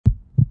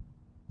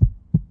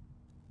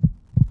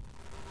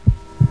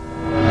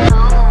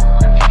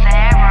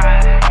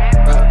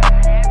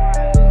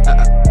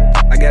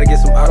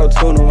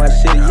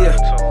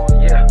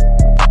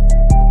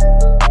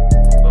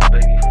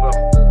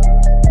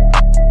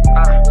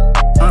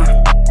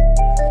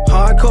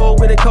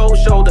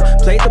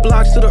8 the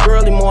blocks to the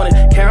early morning.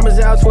 Cameras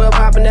out, 12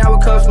 hopping out with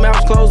cuffs,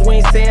 mouths closed,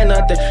 we ain't saying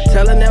nothing.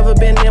 Tell her never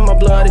been in my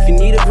blood. If you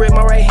need a grip,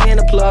 my right hand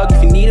a plug.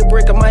 If you need a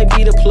brick, I might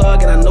be the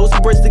plug. And I know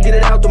some bricks to get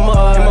it out the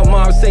mud. And my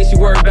mom say she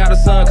worried about her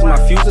son, cause my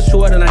fuse is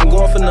short and I ain't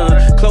going for none.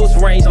 Close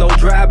range, no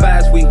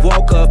drive-bys, we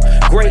walk up.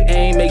 Great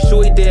aim, make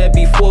sure he dead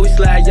before we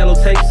slide yellow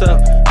tapes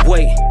up.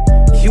 Wait,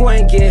 you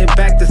ain't getting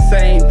back the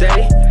same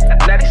day.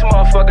 Now these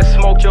motherfuckers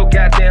smoked your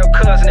goddamn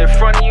cousin in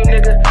front of you,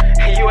 nigga,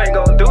 and you ain't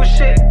gonna do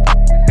shit.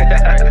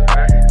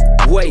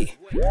 Wait,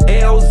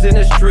 L's in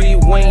the street,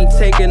 we ain't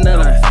taking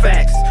none.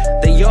 Facts,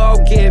 they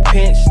all get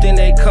pinched, then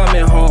they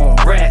coming home.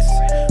 Rats,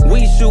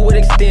 we shoot with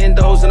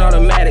extendos and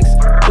automatics.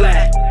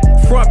 Black,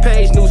 front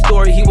page, new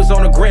story, he was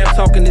on the gram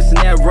talking this and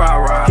that,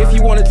 rah-rah. If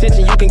you want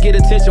attention, you can get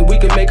attention, we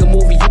can make a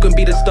movie, you can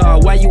be the star.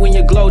 Why you in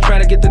your glow,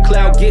 trying to get the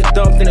cloud, get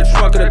dumped in the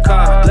trunk of the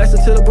car.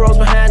 Blessing to the bros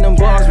behind them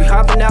bars, we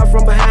hopping out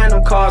from behind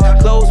them cars.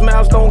 Closed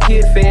mouths don't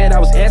get fed, I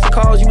was answering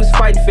calls, you was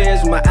fighting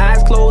feds. With my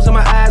eyes closed and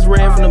my eyes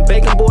red, from the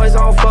bacon boys,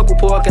 I don't fuck with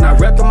pork. And I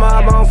rep the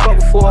mob, I don't fuck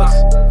with forks.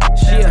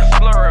 Yeah,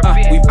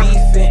 we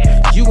beefing,